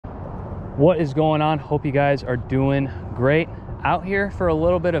What is going on? Hope you guys are doing great. Out here for a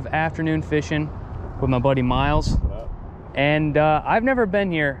little bit of afternoon fishing with my buddy Miles. And I've never been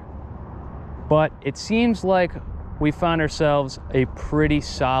here, but it seems like we found ourselves a pretty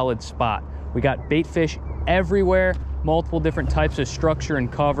solid spot. We got bait fish everywhere, multiple different types of structure and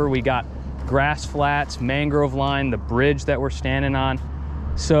cover. We got grass flats, mangrove line, the bridge that we're standing on.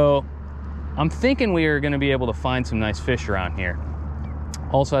 So I'm thinking we are going to be able to find some nice fish around here.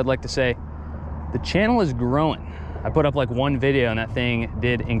 Also, I'd like to say the channel is growing. I put up like one video and that thing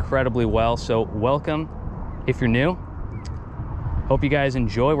did incredibly well. So welcome if you're new. Hope you guys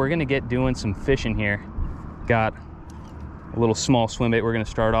enjoy. We're gonna get doing some fishing here. Got a little small swim bait we're gonna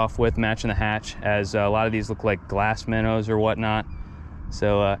start off with, matching the hatch, as a lot of these look like glass minnows or whatnot.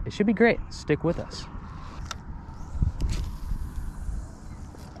 So it should be great. Stick with us.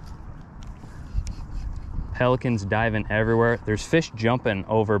 Pelicans diving everywhere. There's fish jumping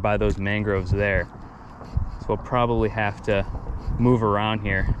over by those mangroves there. So we'll probably have to move around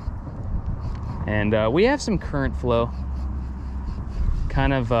here. And we have some current flow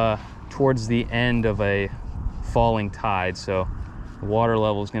kind of towards the end of a falling tide. So the water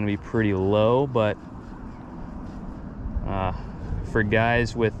level is going to be pretty low, but for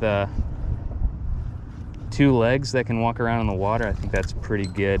guys with 2 legs that can walk around in the water, I think that's pretty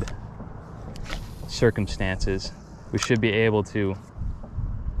good circumstances. We should be able to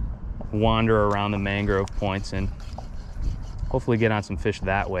wander around the mangrove points and hopefully get on some fish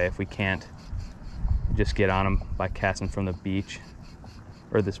that way. If we can't, just get on them by casting from the beach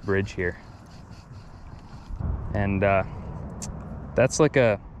or this bridge here. And that's like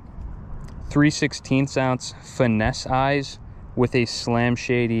a 3/16 ounce finesse eyes with a Slam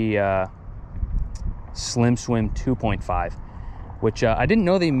Shady Slim Swim 2.5, which I didn't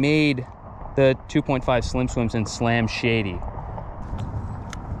know they made the 2.5 Slim Swims in Slam Shady.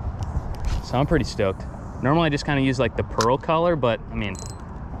 So I'm pretty stoked. Normally I just kind of use like the pearl color, but I mean,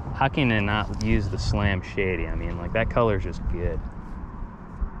 how can you not use the Slam Shady? I mean, like, that color is just good.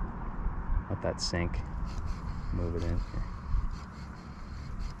 Let that sink. Move it in here.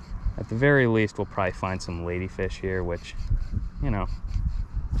 At the very least, we'll probably find some ladyfish here, which, you know,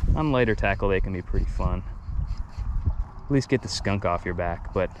 on lighter tackle they can be pretty fun. At least get the skunk off your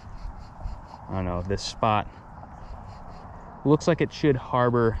back. But I don't know, this spot looks like it should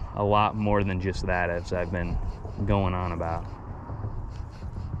harbor a lot more than just that, as I've been going on about.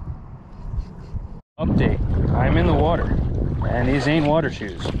 Update, I'm in the water, and these ain't water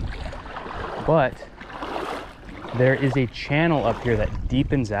shoes, but there is a channel up here that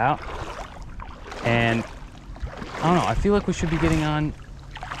deepens out, and I don't know, I feel like we should be getting on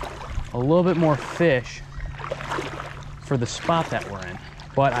a little bit more fish for the spot that we're in.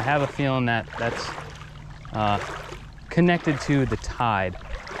 But I have a feeling that that's connected to the tide.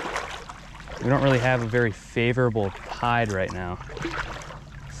 We don't really have a very favorable tide right now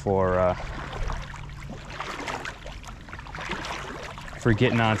for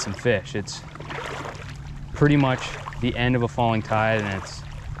getting on some fish. It's pretty much the end of a falling tide and it's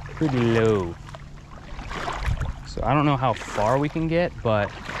pretty low. So I don't know how far we can get, but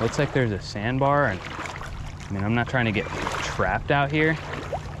it looks like there's a sandbar, and I mean, I'm not trying to get trapped out here,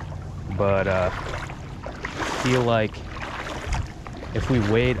 but I feel like if we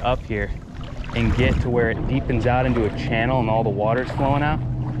wade up here and get to where it deepens out into a channel and all the water's flowing out,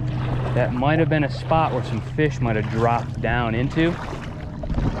 that might have been a spot where some fish might have dropped down into.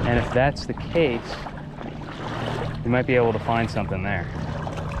 And if that's the case, we might be able to find something there.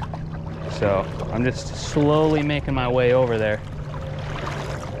 So I'm just slowly making my way over there.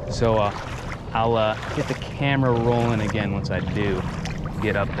 So I'll get the camera rolling again once I do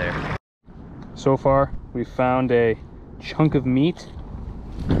get up there. So far, we found a chunk of meat.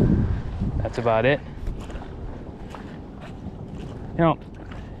 That's about it. You know,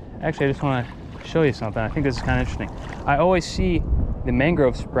 actually, I just want to show you something. I think this is kind of interesting. I always see the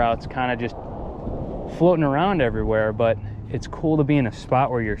mangrove sprouts kind of just floating around everywhere, but it's cool to be in a spot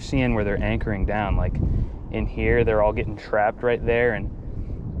where you're seeing where they're anchoring down. Like in here, they're all getting trapped right there, and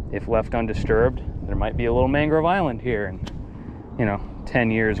if left undisturbed, there might be a little mangrove island here in, you know,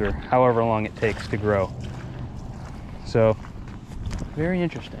 10 years or however long it takes to grow. So very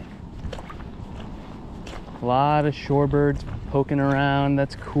interesting. A lot of shorebirds poking around.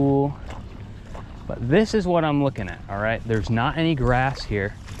 That's cool. But this is what I'm looking at. All right, there's not any grass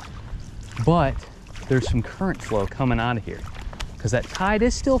here, but there's some current flow coming out of here because that tide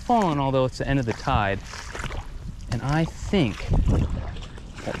is still falling, although it's the end of the tide. And I think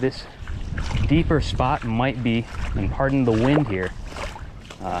that this deeper spot might be, and pardon the wind here,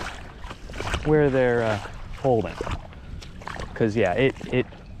 where they're holding. Because yeah, it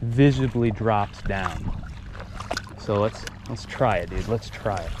visibly drops down. So let's try it, dude. Let's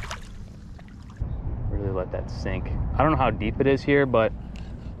try it. Really let that sink. I don't know how deep it is here, but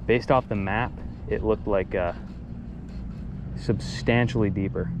based off the map, it looked like substantially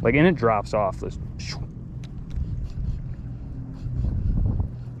deeper. Like, and it drops off this.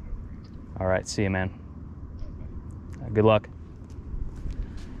 All right, see you, man. Good luck.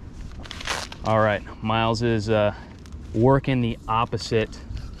 All right, Miles is working the opposite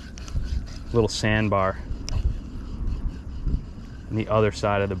little sandbar on the other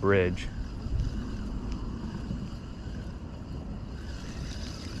side of the bridge.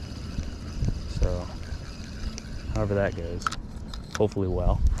 So, however that goes, hopefully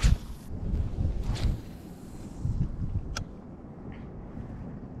well.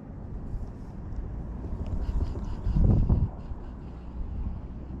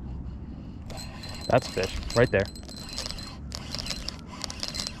 That's a fish, right there.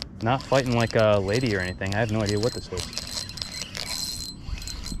 Not fighting like a lady or anything. I have no idea what this is.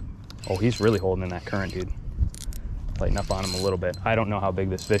 Oh, he's really holding in that current, dude. Lighten up on him a little bit. I don't know how big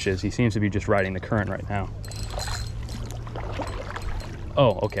this fish is. He seems to be just riding the current right now.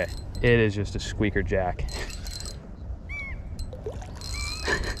 Oh, okay. It is just a squeaker jack.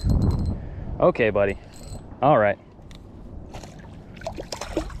 Okay, buddy. All right.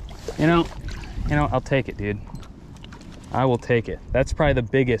 You know, I'll take it, dude. I will take it. That's probably the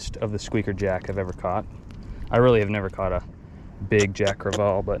biggest of the squeaker jack I've ever caught. I really have never caught a big Jack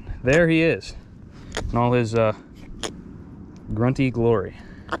Crevalle, but there he is in all his grunty glory.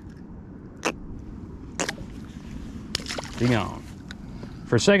 Be gone.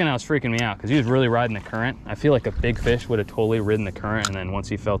 For a second, I was freaking me out because he was really riding the current. I feel like a big fish would have totally ridden the current, and then once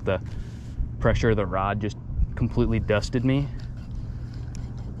he felt the pressure of the rod, just completely dusted me.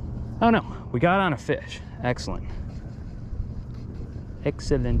 Oh no, we got on a fish. Excellent.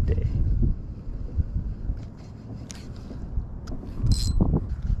 Excelente.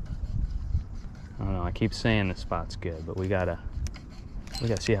 I don't know, I keep saying the spot's good, but we gotta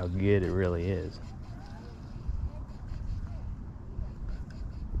see how good it really is.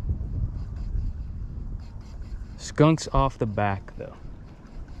 Skunk's off the back though.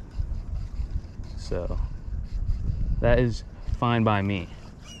 So that is fine by me.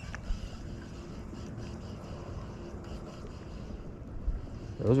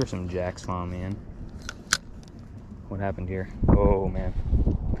 Those are some jacks following me in. What happened here? Oh man.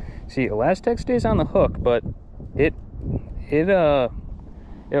 See, Elastec stays on the hook, but it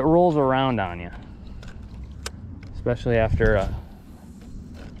rolls around on you. Especially after a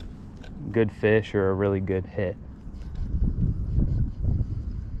good fish or a really good hit.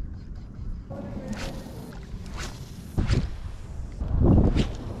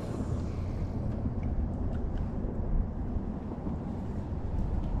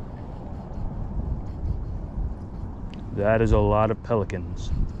 That is a lot of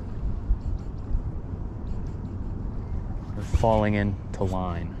pelicans. They're falling into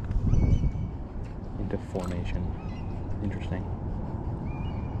line, into formation. Interesting.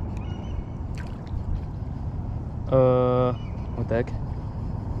 What the heck?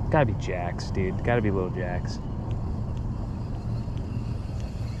 Gotta be jacks, dude. Gotta be little jacks.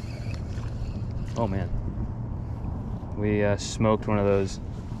 Oh man. We smoked one of those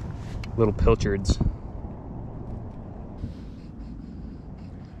little pilchards.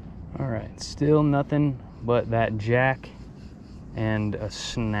 All right, still nothing but that jack and a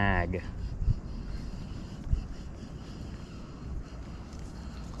snag.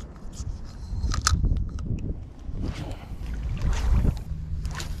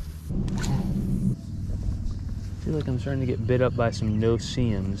 I feel like I'm starting to get bit up by some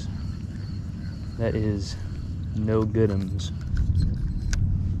no-see-ums. That is no good-ums.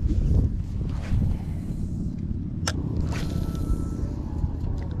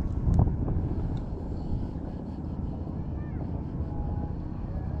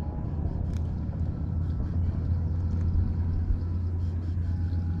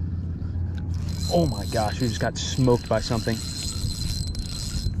 Oh my gosh, we just got smoked by something.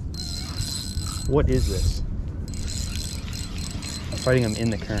 What is this? I'm fighting him in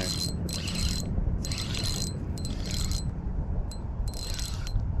the current.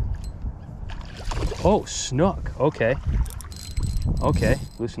 Oh, snook. Okay. Okay,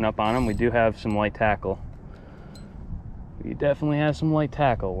 loosen up on him. We do have some light tackle. We definitely have some light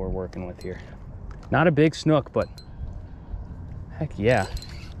tackle we're working with here. Not a big snook, but heck yeah.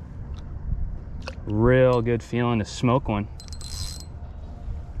 Real good feeling to smoke one,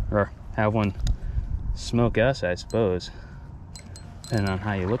 or have one smoke us, I suppose, depending on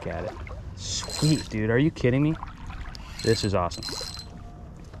how you look at it. Sweet, dude. Are you kidding me? This is awesome.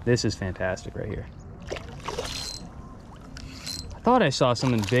 This is fantastic right here. I thought I saw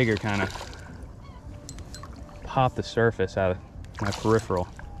something bigger kind of pop the surface out of my peripheral.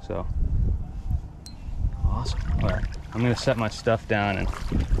 So awesome. All right, I'm gonna set my stuff down and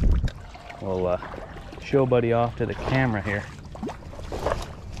we'll show buddy off to the camera here.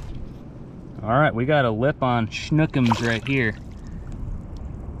 All right, we got a lip on Snookums right here.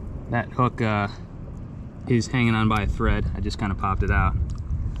 That hook is hanging on by a thread. I just kind of popped it out.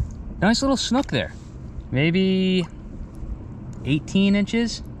 Nice little snook there. Maybe 18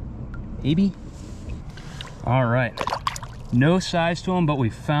 inches, maybe. All right, no size to him, but we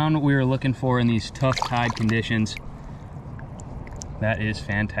found what we were looking for in these tough tide conditions. That is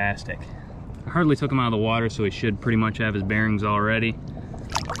fantastic. I hardly took him out of the water, so he should pretty much have his bearings already.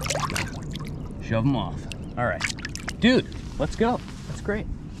 Shove him off. All right, dude, let's go. That's great.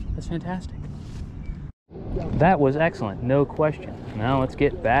 That's fantastic. That was excellent, no question. Now let's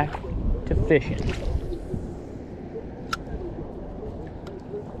get back to fishing.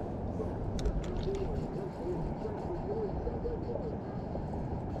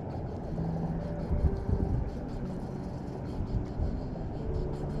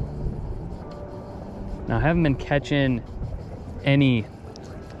 Now, I haven't been catching any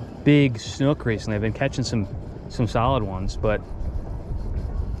big snook recently. I've been catching some solid ones, but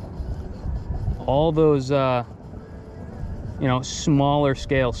all those you know, smaller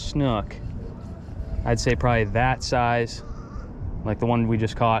scale snook, I'd say probably that size, like the one we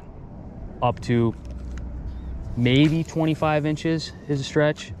just caught, up to maybe 25 inches is a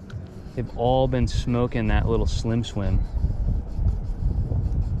stretch. They've all been smoking that little slim swim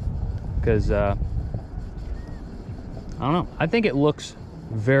because I don't know, I think it looks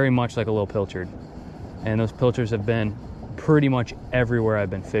very much like a little pilchard, and those pilchards have been pretty much everywhere I've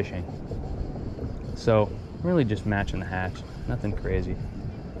been fishing. So really just matching the hatch, nothing crazy.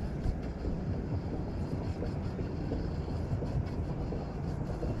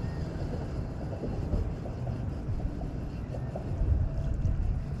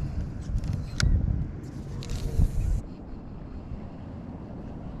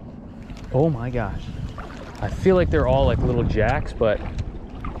 Oh my gosh, I feel like they're all like little jacks, but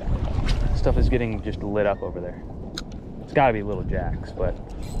stuff is getting just lit up over there. It's gotta be little jacks, but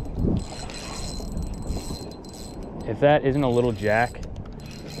if that isn't a little jack,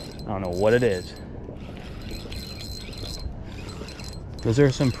 I don't know what it is. Those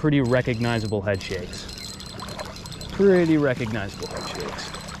are some pretty recognizable head shakes. Pretty recognizable head shakes.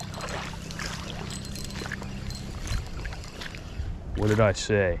 What did I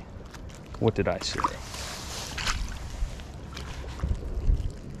say? What did I say?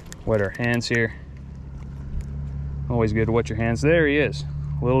 Wet our hands here. Always good to wet your hands. There he is,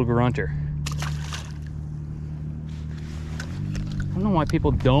 little grunter. I don't know why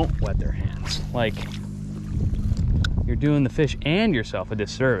people don't wet their hands. Like, you're doing the fish and yourself a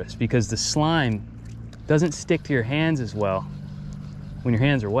disservice, because the slime doesn't stick to your hands as well when your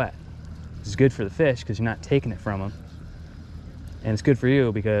hands are wet. It's good for the fish because you're not taking it from them, and it's good for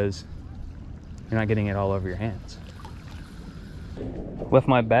you because you're not getting it all over your hands. Left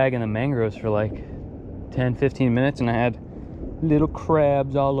my bag in the mangroves for like 10-15 minutes and I had little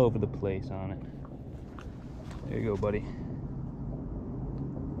crabs all over the place on it. There you go, buddy.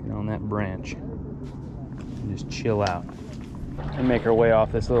 Get on that branch and just chill out. And make our way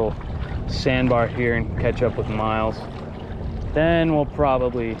off this little sandbar here and catch up with Miles. Then we'll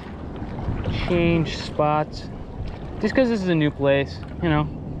probably change spots, just because this is a new place, you know,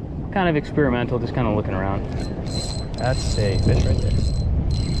 kind of experimental, just kind of looking around. That's a fish right there.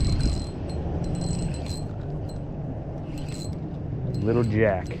 Little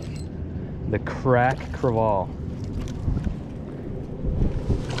jack, the crack crevalle.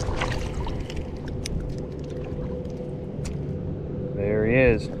 There he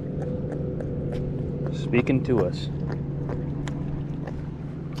is, speaking to us.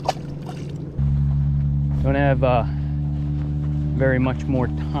 Don't have very much more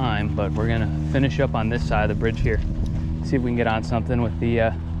time, but we're gonna finish up on this side of the bridge here. See if we can get on something with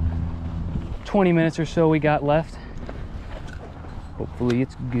the 20 minutes or so we got left. Hopefully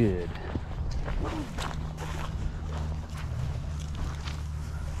it's good.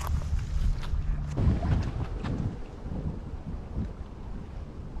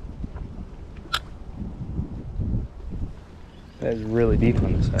 That is really deep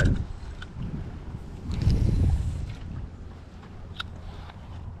on this side.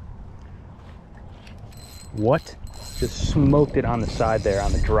 What? Just smoked it on the side there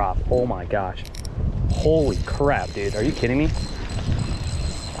on the drop. Oh my gosh. Holy crap, dude. Are you kidding me?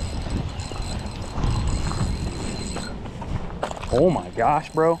 Oh my gosh,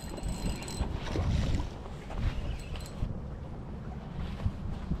 bro.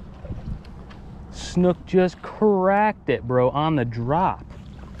 Snook just cracked it, bro, on the drop.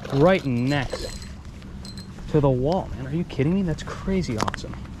 Right next to the wall, man. Are you kidding me? That's crazy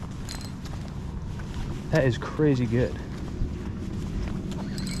awesome. That is crazy good.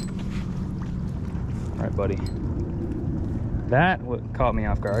 All right, buddy. That caught me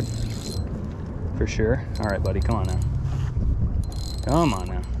off guard, for sure. All right, buddy, come on now. Come on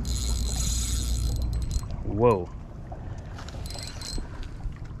now. Whoa.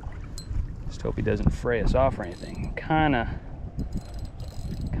 Just hope he doesn't fray us off or anything. Kind of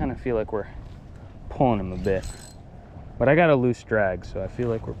feel like we're pulling him a bit. But I got a loose drag, so I feel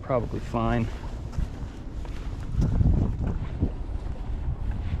like we're probably fine.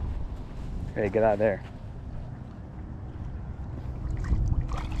 Hey, get out of there.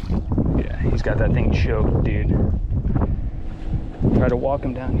 Yeah, he's got that thing choked, dude. Try to walk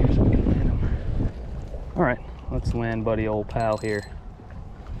him down here so we can land him. All right, let's land buddy old pal here.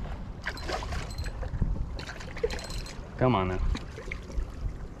 Come on now.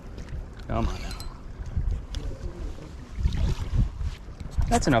 Come on now.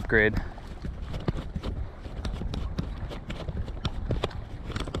 That's an upgrade.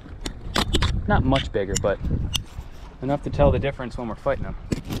 Not much bigger, but enough to tell the difference when we're fighting them.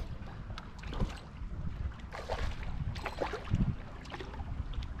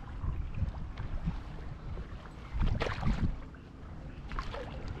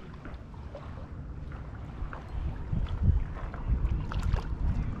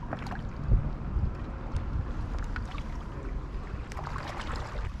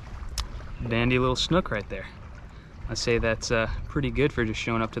 Dandy little snook right there. I say that's pretty good for just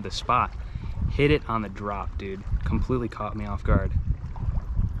showing up to the spot. Hit it on the drop, dude. Completely caught me off guard.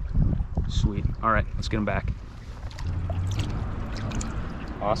 Sweet. All right, let's get him back.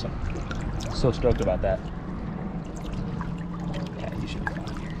 Awesome. So stoked about that. Yeah, you should be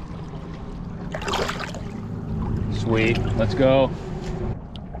fine here. Sweet. Let's go.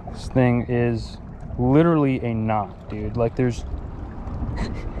 This thing is literally a knot, dude. Like there's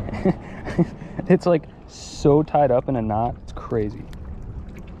it's like so tied up in a knot, it's crazy.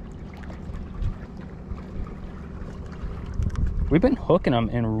 We've been hooking them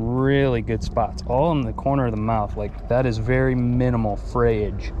in really good spots, all in the corner of the mouth. Like that is very minimal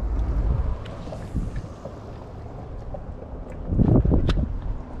frayage.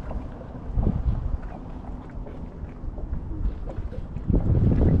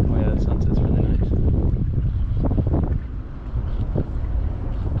 Oh yeah, that sunset's really nice.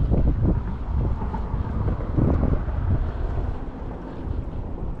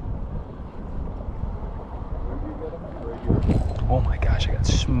 Oh my gosh, I got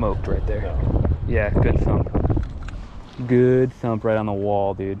smoked right there. Yeah, good thump. Good thump right on the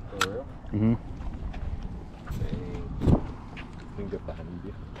wall, dude. For real? Mm-hmm.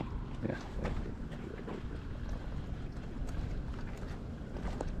 Yeah.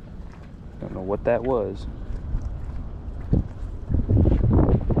 Don't know what that was.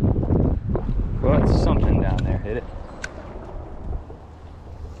 Well, it's something down there. Hit it.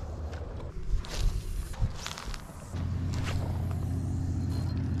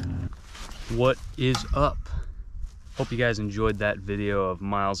 What is up? Hope you guys enjoyed that video of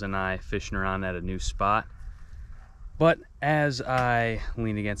Miles and I fishing around at a new spot. But as I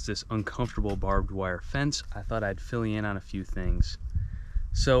lean against this uncomfortable barbed wire fence, I thought I'd fill you in on a few things.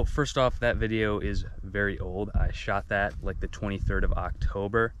 So first off, that video is very old. I shot that like the 23rd of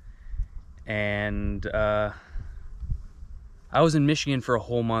October. And I was in Michigan for a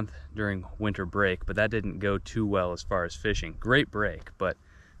whole month during winter break, but that didn't go too well as far as fishing. Great break, but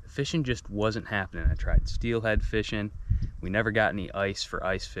fishing just wasn't happening. I tried steelhead fishing. We never got any ice for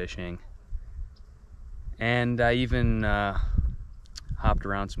ice fishing. And I even hopped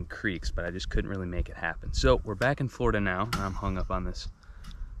around some creeks, but I just couldn't really make it happen. So we're back in Florida now, and I'm hung up on this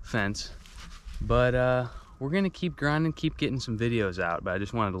fence. But we're gonna keep grinding, keep getting some videos out, but I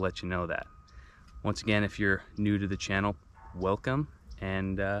just wanted to let you know that. Once again, if you're new to the channel, welcome,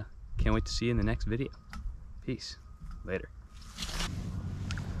 and can't wait to see you in the next video. Peace. Later.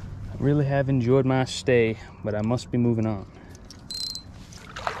 I really have enjoyed my stay, but I must be moving on.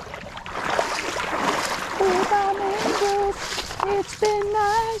 It's been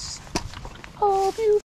nice. Hope you